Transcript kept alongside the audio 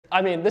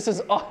I mean, this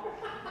is. Oh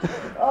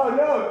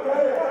no,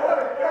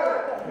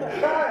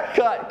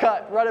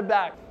 cut, run it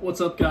back. What's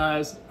up,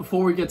 guys?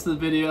 Before we get to the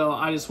video,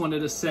 I just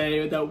wanted to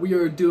say that we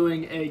are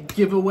doing a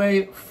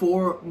giveaway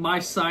for my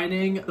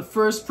signing. The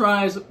first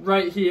prize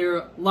right here,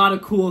 a lot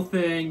of cool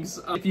things.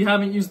 If you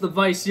haven't used the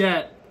Vice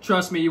yet,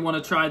 trust me, you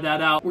want to try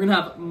that out. We're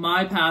gonna have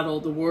my paddle,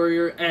 the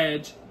Warrior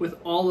Edge, with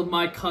all of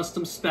my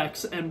custom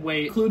specs and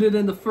weight. Included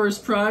in the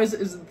first prize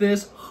is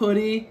this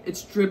hoodie.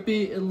 It's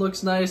drippy, it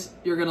looks nice,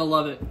 you're gonna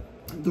love it.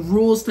 The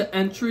rules to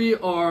entry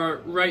are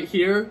right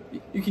here.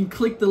 You can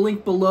click the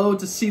link below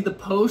to see the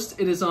post.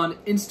 It is on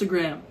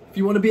Instagram. If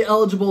you want to be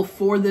eligible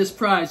for this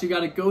prize, you got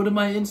to go to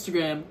my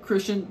Instagram,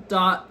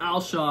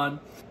 christian.alshon,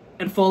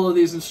 and follow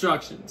these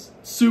instructions.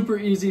 Super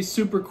easy,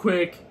 super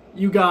quick.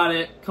 You got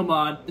it. Come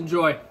on,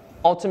 enjoy.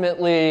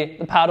 Ultimately,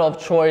 the paddle of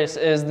choice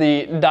is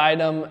the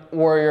Diadem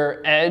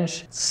Warrior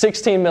Edge,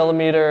 16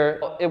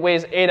 millimeter. It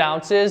weighs 8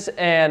 ounces,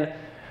 and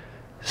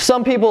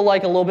some people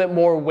like a little bit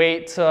more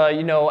weight to,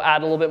 you know,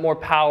 add a little bit more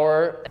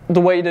power.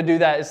 The way to do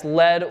that is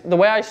lead. The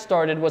way I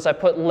started was I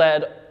put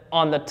lead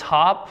on the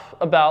top,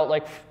 about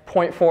like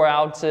 0.4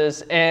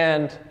 ounces,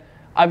 and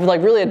I've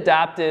like really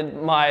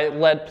adapted my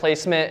lead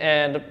placement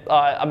and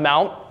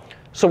amount.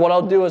 So what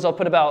I'll do is I'll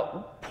put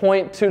about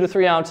 0.2 to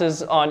 3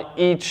 ounces on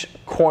each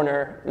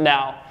corner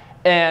now.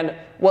 And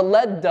what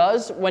lead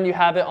does when you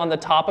have it on the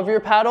top of your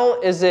paddle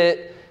is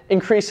it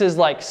increases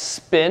like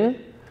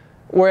spin.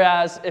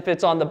 Whereas if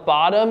it's on the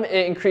bottom,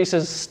 it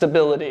increases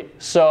stability.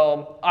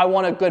 So I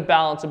want a good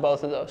balance of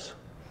both of those.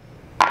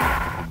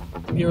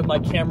 I'm here with my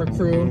camera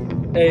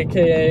crew,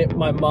 AKA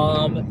my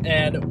mom,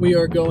 and we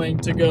are going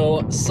to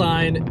go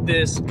sign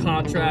this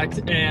contract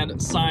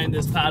and sign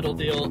this paddle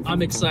deal.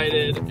 I'm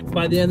excited.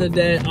 By the end of the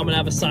day, I'm gonna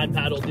have a signed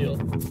paddle deal.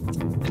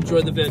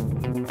 Enjoy the vid.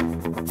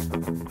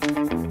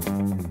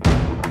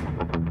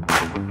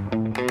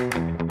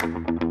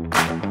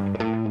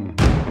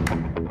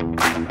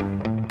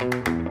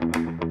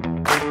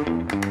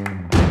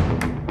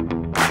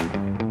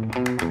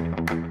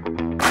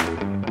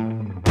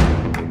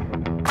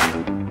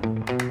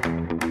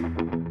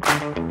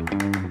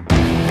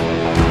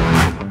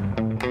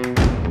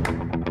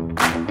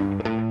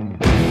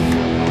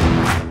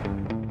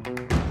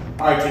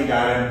 All right, Team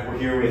Diadem, we're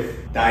here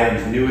with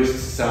Diadem's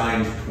newest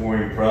signed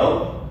touring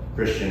pro,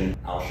 Christian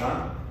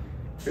Alshon.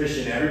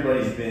 Christian,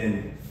 everybody's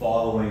been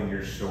following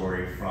your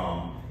story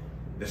from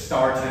the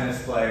star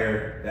tennis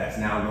player that's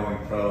now going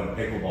pro in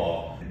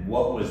pickleball.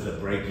 What was the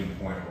breaking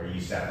point where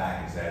you sat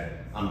back and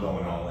said, I'm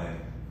going all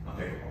in on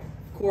pickleball?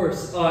 Of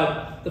course,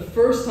 the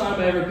first time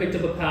I ever picked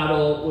up a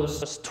paddle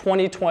was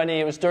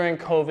 2020, it was during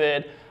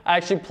COVID. I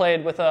actually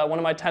played with one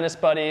of my tennis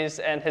buddies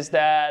and his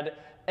dad,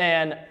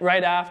 and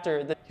right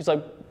after, he's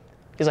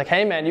like,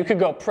 hey man, you could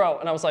go pro.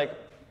 And I was like,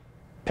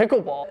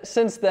 pickleball?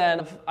 Since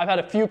then, I've had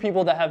a few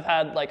people that have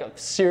had like a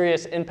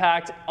serious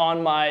impact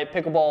on my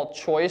pickleball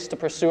choice to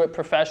pursue it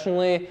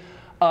professionally.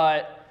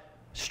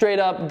 Straight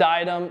up,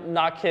 Diadem,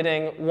 not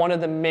kidding, one of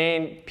the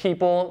main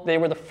people. They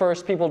were the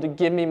first people to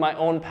give me my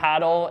own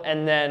paddle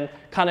and then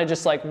kind of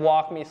just like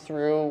walk me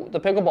through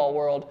the pickleball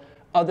world.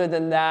 Other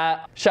than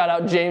that, shout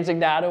out James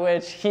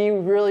Ignatowicz. He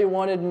really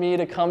wanted me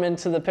to come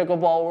into the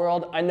pickleball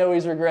world. I know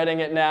he's regretting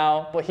it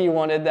now, but he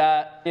wanted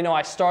that. You know,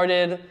 I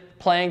started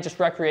playing just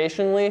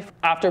recreationally.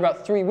 After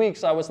about 3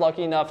 weeks, I was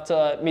lucky enough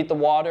to meet the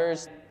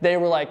Waters. They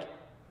were like,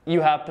 you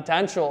have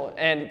potential.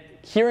 And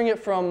hearing it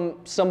from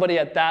somebody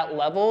at that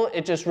level,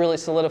 it just really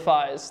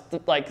solidifies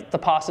the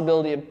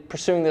possibility of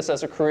pursuing this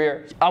as a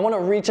career. I want to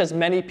reach as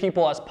many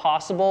people as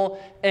possible,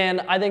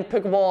 and I think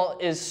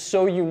pickleball is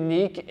so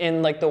unique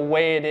in like the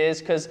way it is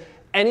because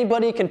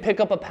anybody can pick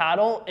up a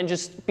paddle and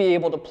just be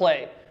able to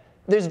play.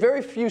 There's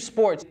very few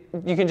sports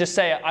you can just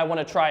say, I want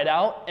to try it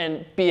out,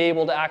 and be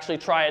able to actually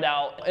try it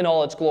out in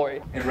all its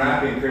glory. In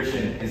wrapping,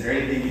 Christian, is there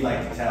anything you'd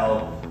like to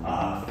tell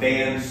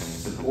fans,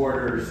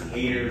 supporters,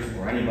 haters,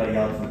 or anybody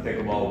else in the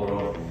pickleball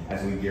world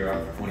as we gear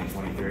up for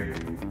 2023?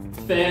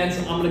 Fans,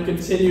 I'm going to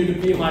continue to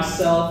be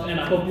myself, and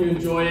I hope you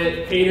enjoy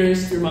it.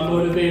 Haters, you're my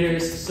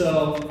motivators,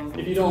 so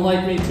if you don't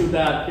like me, too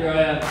bad. Here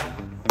I am.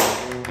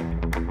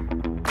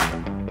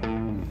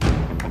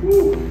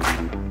 Woo.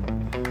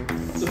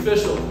 It's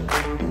official.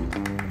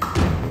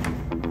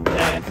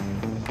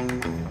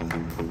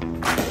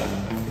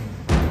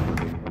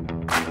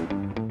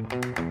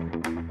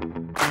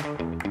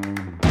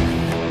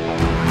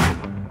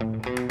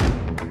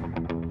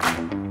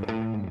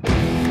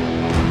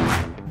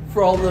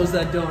 For all those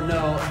that don't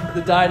know,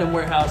 the Diadem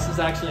warehouse is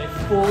actually a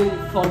fully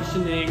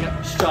functioning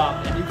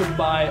shop, and you can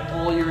buy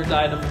all your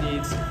Diadem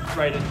needs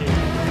right in here.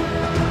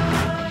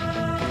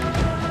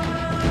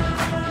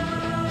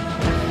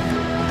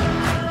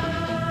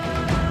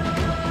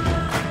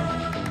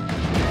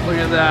 Look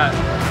at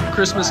that.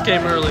 Christmas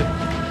came early.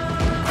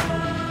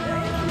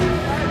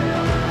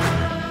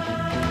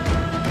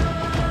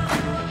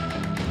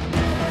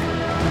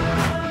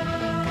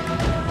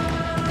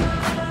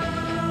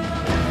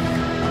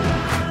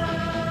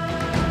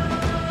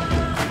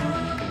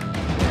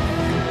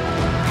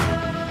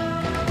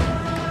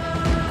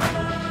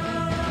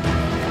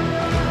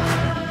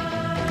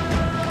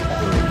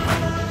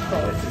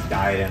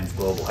 Diadem's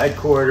global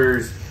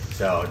headquarters.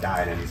 So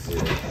Diadem's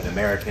an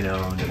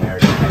American-owned,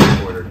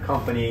 American-headquartered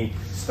company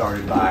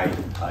started by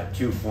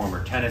two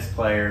former tennis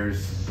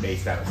players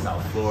based out of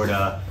South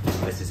Florida.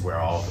 This is where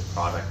all the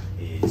product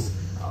is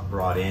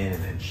brought in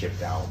and then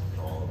shipped out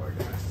to all of our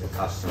domestic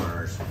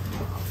customers.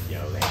 They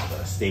have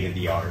a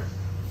state-of-the-art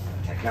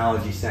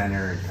technology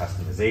center and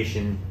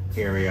customization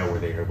area where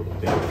they're able to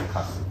build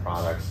custom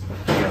products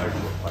tailored to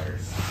a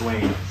player's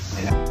swing.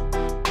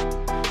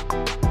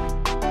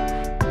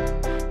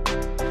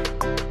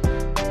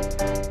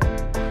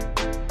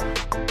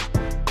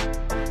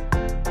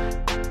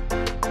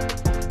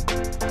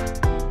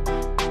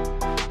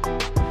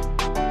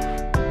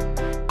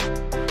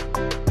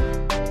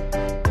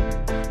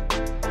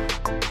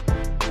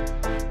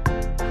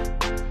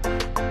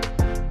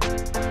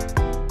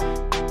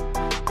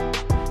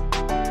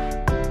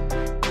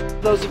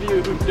 Those of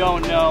you who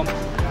don't know,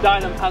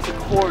 Diadem has a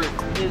court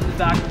in the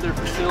back of their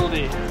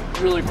facility.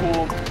 Really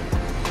cool.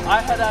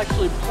 I had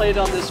actually played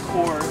on this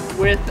court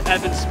with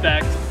Evan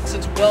Specht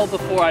since well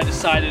before I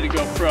decided to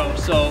go pro.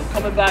 So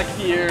coming back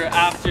here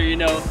after,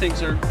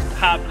 things are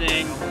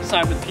happening,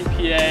 signed with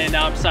PPA, and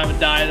now I'm signed with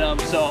Diadem.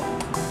 So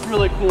it's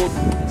really cool.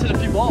 Let's hit a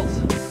few balls.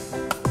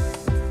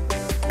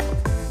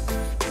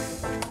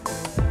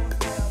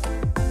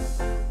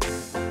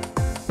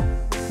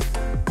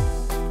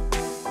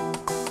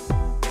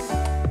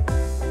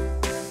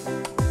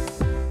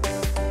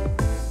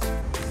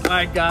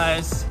 Alright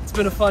guys, it's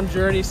been a fun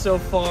journey so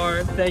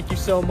far. Thank you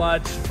so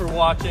much for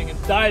watching.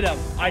 And Diadem,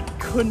 I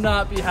could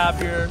not be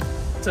happier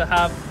to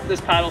have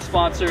this paddle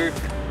sponsor.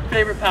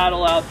 Favorite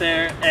paddle out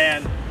there,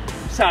 and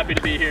just happy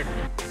to be here.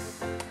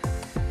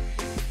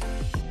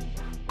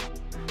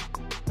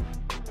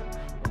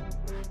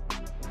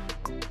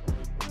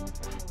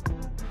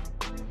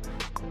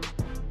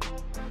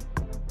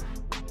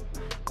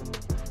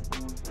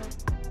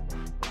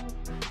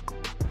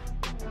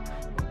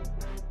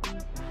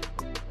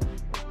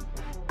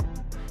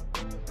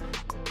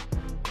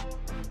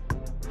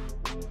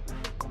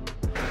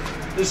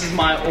 This is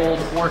my old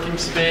working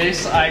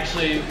space. I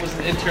actually was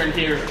an intern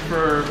here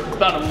for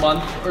about a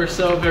month or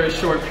so, very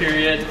short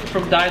period.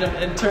 From Diadem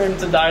intern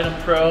to Diadem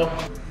pro.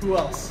 Who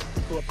else?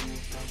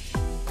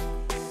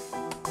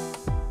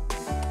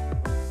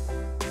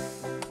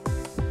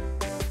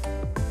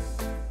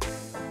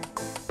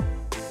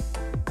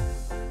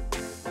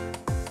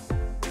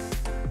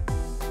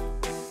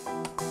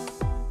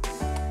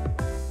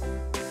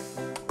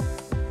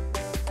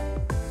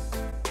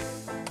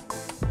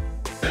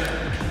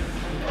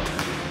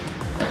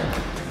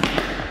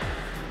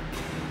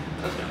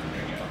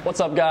 What's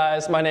up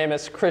guys, my name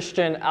is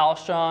Christian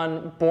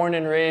Alshon, born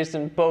and raised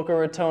in Boca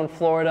Raton,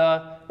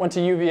 Florida. Went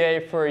to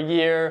UVA for a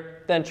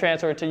year, then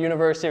transferred to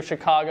University of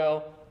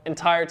Chicago.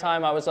 Entire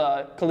time I was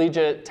a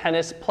collegiate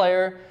tennis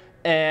player,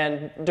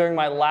 and during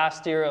my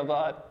last year of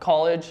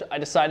college, I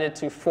decided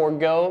to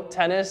forego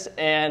tennis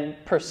and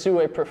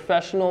pursue a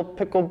professional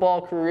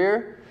pickleball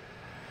career.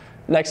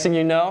 Next thing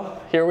you know,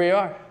 here we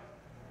are.